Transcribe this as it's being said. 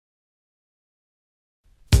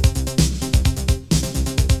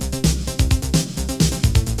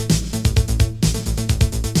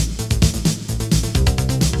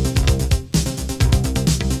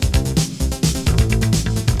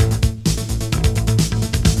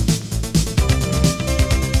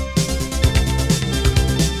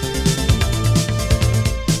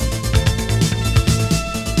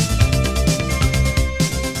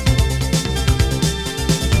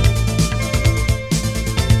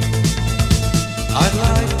I'd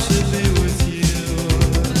like to be with you.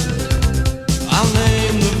 I'll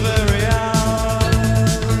name the very hour.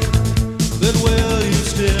 Then will you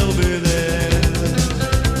still be there?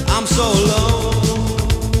 I'm so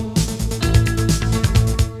alone.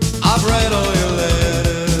 I've read all your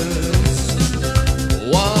letters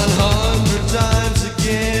 100 times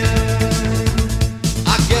again.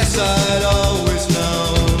 I guess I'd always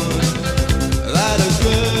known that a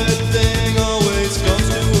good thing always comes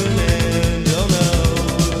to an end.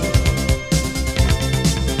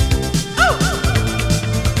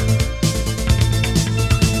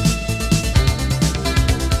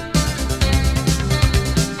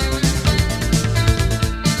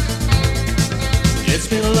 It's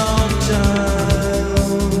been a long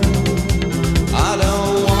time. I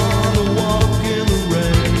don't want to walk in the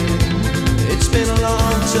rain. It's been a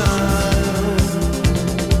long time.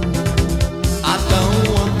 I don't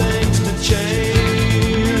want things to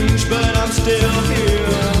change, but I'm still here.